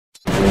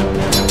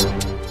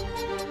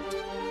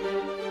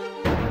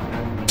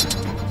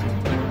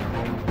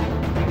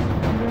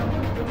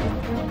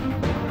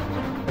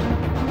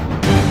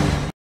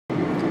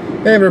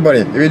Hey everybody,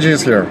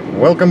 EvgHobbies here.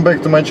 Welcome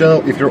back to my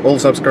channel if you're old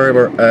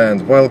subscriber,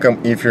 and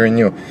welcome if you're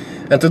new.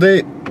 And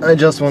today I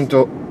just want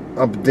to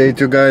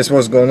update you guys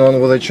what's going on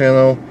with the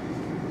channel,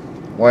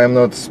 why I'm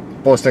not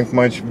posting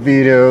much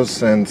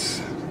videos, and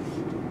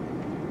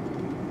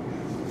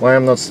why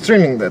I'm not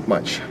streaming that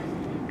much.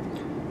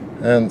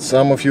 And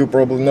some of you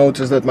probably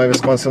noticed that my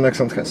Wisconsin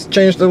accent has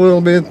changed a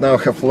little bit. Now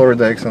I have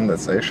Florida accent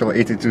that's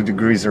actually 82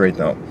 degrees right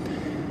now.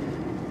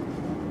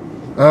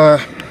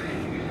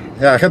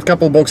 Yeah, I had a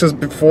couple boxes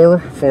before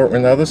for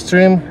another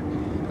stream,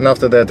 and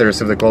after that I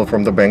received a call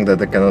from the bank that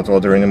I cannot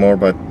order anymore,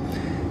 but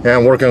yeah,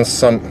 I'm working on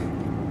some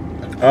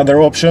other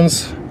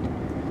options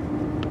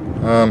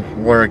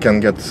where I can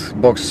get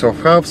boxes of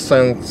halves,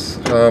 and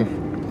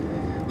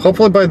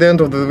hopefully by the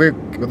end of the week,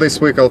 this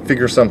week, I'll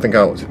figure something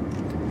out.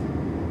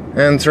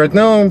 And right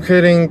now I'm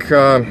heading,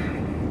 I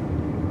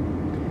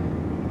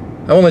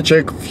want to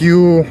check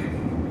few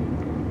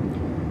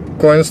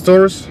coin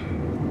stores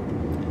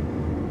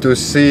to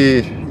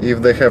see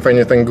if they have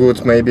anything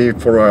good, maybe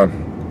for a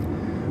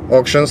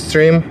auction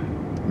stream,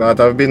 but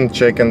I've been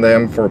checking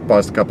them for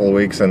past couple of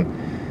weeks and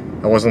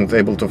I wasn't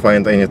able to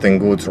find anything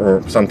good,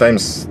 or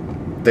sometimes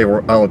they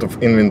were out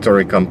of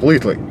inventory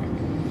completely.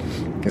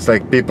 It's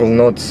like people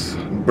not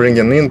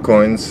bringing in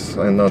coins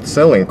and not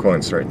selling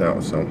coins right now,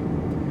 so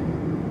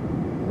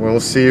we'll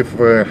see if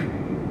we're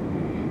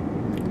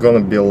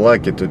gonna be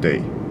lucky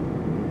today.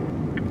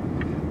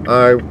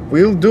 I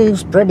will do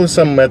probably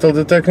some metal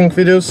detecting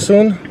videos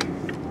soon.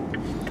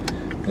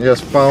 I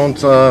just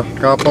found a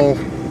couple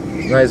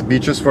nice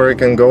beaches where I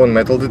can go and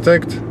metal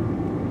detect.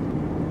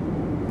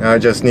 I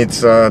just need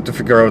to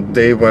figure out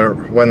day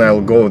when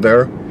I'll go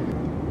there.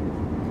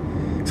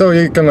 So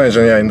you can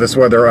imagine, yeah, in this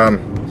weather,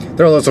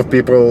 there are lots of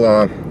people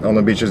on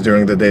the beaches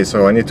during the day,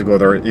 so I need to go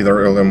there either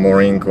early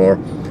morning or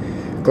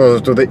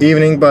closer to the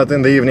evening. But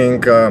in the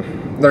evening,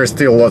 there's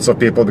still lots of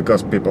people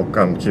because people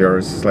come here.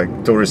 It's like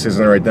tourist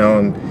season right now,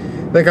 and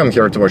they come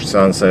here to watch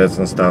sunsets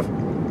and stuff.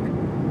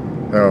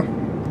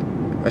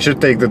 I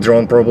should take the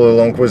drone probably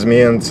along with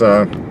me and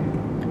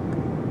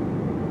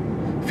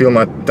film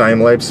a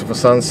time lapse of a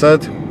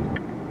sunset.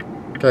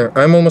 Okay,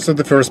 I'm almost at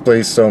the first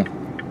place, so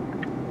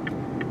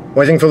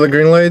waiting for the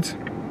green light.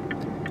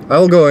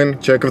 I'll go in,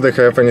 check if they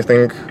have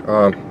anything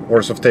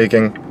worth of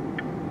taking,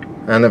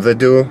 and if they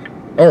do,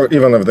 or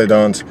even if they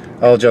don't,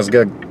 I'll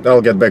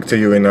get back to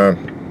you in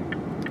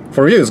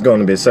for you it's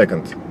gonna be a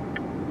second.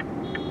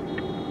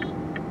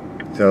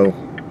 So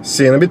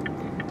see you in a bit.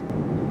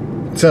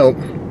 So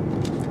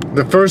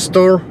the first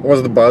store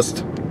was the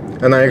bust,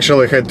 and I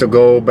actually had to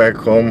go back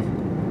home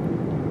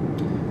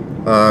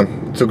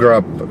to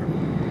grab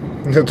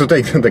to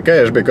take the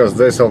cash, because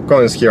they sell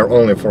coins here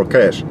only for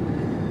cash.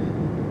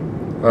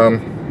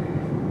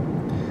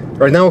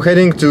 Right now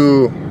heading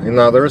to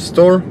another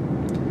store.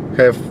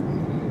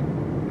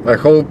 I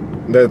hope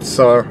that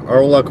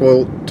our luck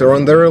will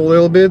turn there a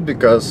little bit,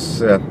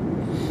 because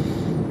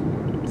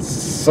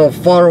so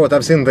far what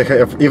I've seen,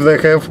 if they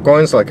have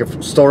coins, like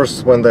if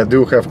stores when they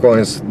do have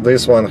coins,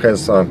 this one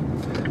has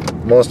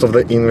most of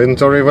the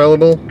inventory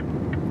available.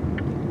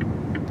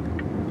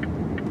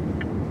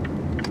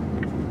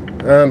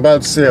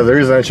 But yeah, the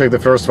reason I check the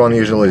first one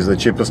usually is the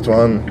cheapest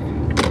one,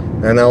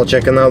 and I'll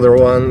check another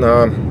one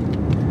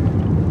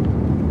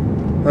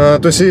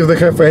to see if they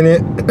have any.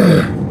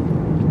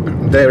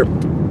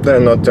 They're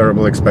not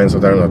terribly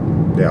expensive. They're not.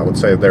 Yeah, I would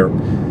say their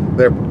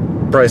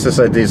prices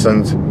are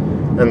decent.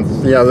 And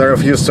yeah, there are a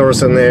few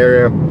stores in the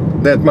area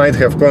that might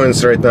have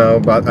coins right now,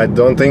 but I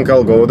don't think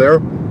I'll go there,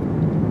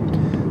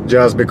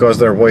 just because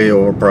they're way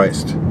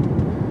overpriced.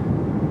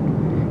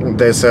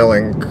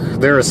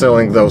 They're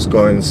selling those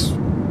coins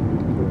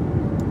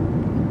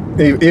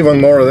even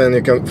more than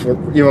you can,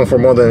 even for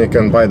more than you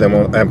can buy them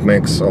on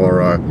AppMix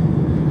or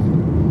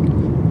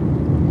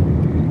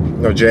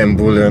JM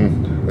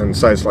Bullion and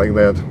sites like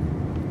that.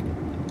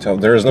 So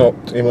there's no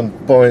even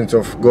point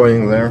of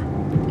going there.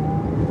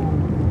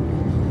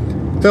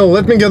 So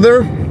let me get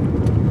there,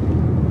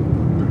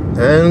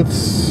 and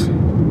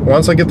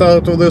once I get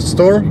out of the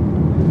store,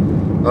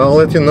 I'll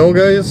let you know,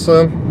 guys,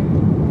 if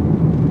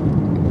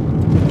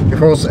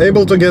I was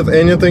able to get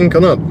anything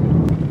or not.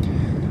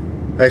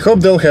 I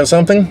hope they'll have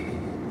something.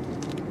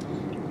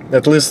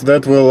 At least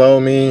that will allow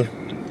me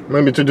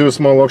maybe to do a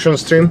small auction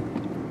stream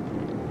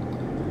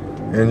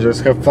and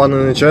just have fun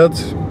in the chat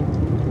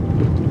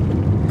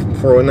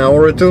for an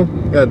hour or two,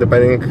 yeah,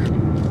 depending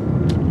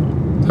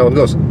how it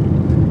goes.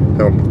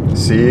 So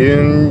see you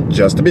in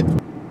just a bit.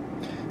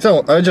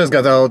 So I just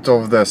got out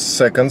of the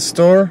second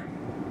store,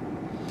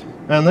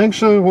 and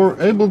actually we're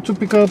able to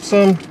pick up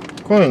some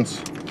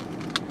coins.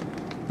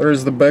 There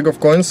is the bag of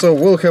coins, so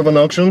we'll have an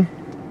auction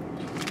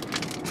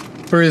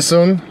pretty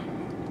soon,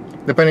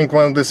 depending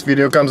when this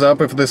video comes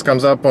up. If this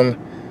comes up on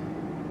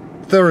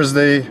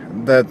Thursday,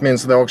 that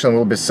means the auction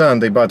will be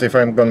Sunday, but if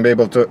I'm gonna be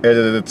able to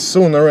edit it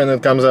sooner and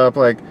it comes up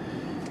like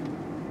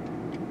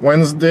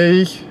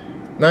Wednesday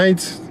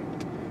night,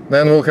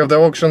 then we'll have the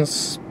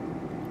auctions.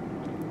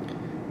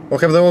 We'll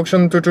have the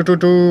auction to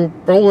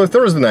probably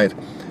Thursday night.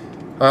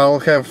 I'll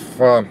have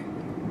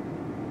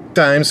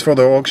times for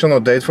the auction or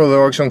date for the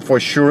auction for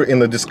sure in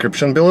the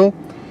description below.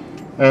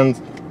 And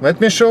let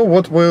me show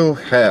what we'll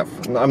have.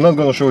 I'm not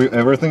gonna show you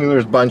everything.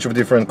 There's a bunch of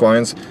different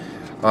coins,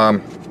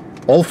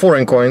 all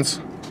foreign coins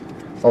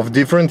of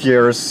different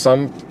years.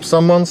 Some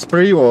ones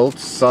pretty old,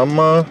 some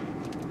not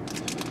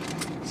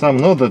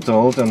that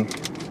old, and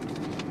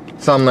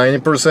some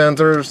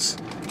 90%ers,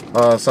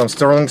 some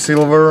sterling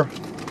silver,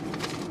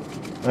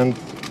 and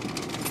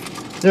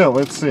yeah,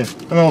 let's see.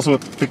 And also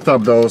picked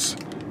up those.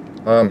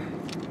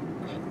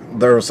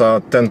 There's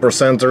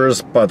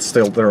 10%ers, but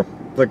still they're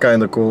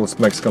kind of cool. It's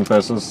Mexican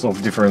pesos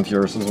of different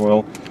years as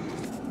well.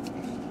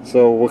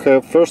 So we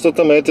have first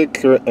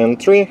automatic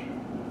entry.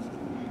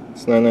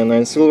 It's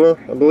 999 silver,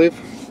 I believe.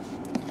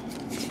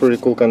 It's pretty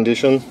cool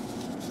condition.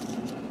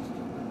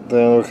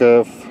 Then we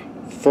have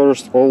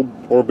first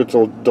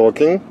orbital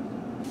docking.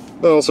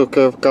 We also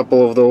have a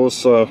couple of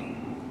those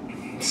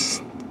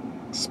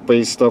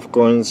space stuff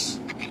coins.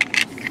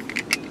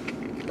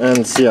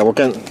 And yeah, we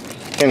can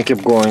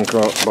keep going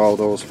about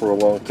those for a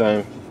long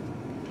time.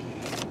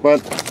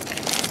 But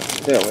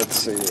yeah, let's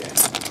see.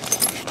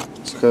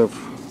 Let's have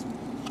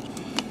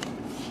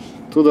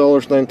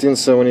 $2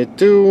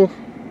 1972,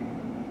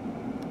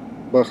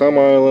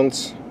 Bahama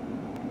Islands,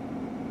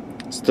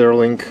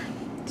 sterling,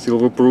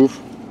 silver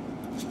proof.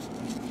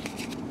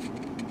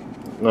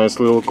 Nice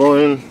little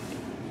coin,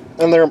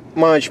 and there are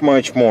much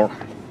more.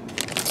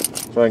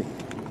 So I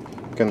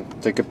can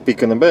take a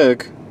peek in the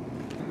bag.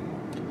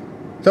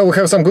 So we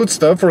have some good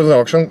stuff for the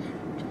auction.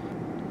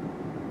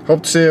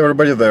 Hope to see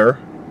everybody there.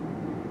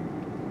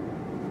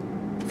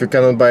 If you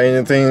cannot buy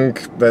anything,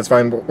 that's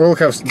fine. We'll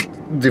have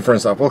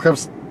different stuff. We'll have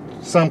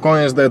some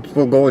coins that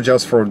will go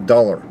just for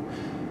 $1.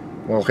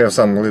 We'll have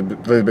some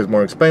little bit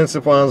more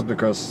expensive ones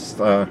because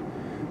there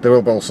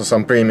will be also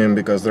some premium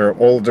because they're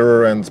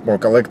older and more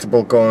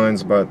collectible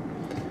coins. But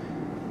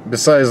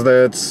besides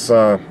that,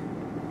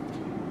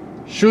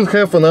 should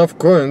have enough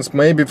coins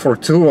maybe for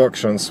 2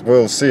 auctions.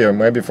 We'll see, or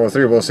maybe for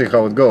 3. We'll see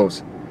how it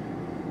goes.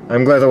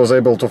 I'm glad I was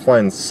able to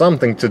find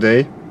something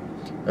today,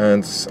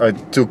 and I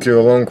took you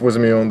along with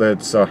me on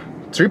that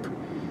trip.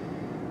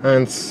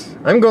 And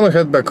I'm gonna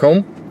head back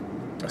home,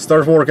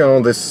 start working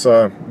on this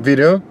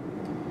video,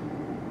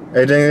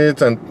 editing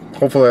it, and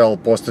hopefully I'll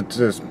post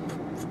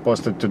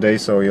it today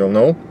so you'll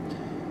know.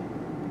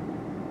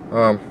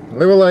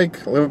 Leave a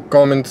like, leave a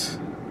comment,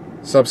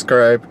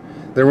 subscribe.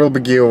 There will be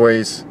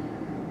giveaways.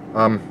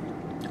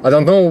 I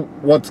don't know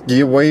what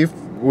giveaway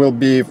will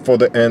be for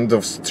the end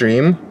of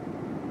stream,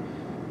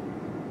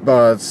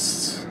 but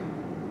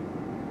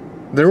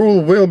the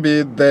rule will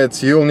be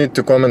that you'll need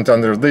to comment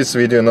under this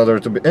video in order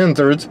to be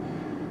entered,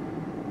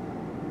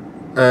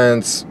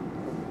 and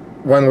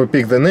when we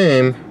pick the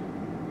name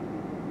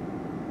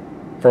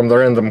from the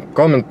random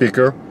comment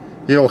picker,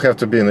 you'll have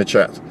to be in the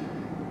chat.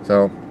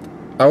 So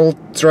I will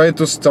try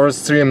to start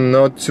stream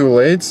not too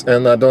late,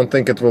 and I don't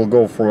think it will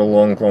go for a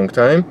long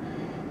time.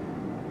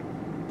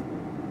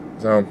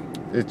 So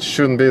it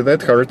shouldn't be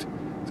that hard.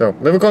 So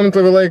leave a comment,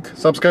 leave a like,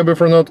 subscribe if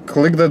you're not,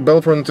 click that bell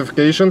for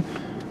notification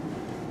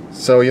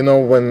so you know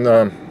when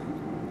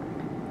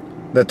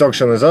that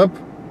auction is up,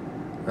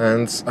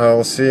 and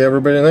I'll see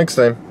everybody next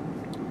time.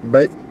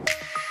 Bye.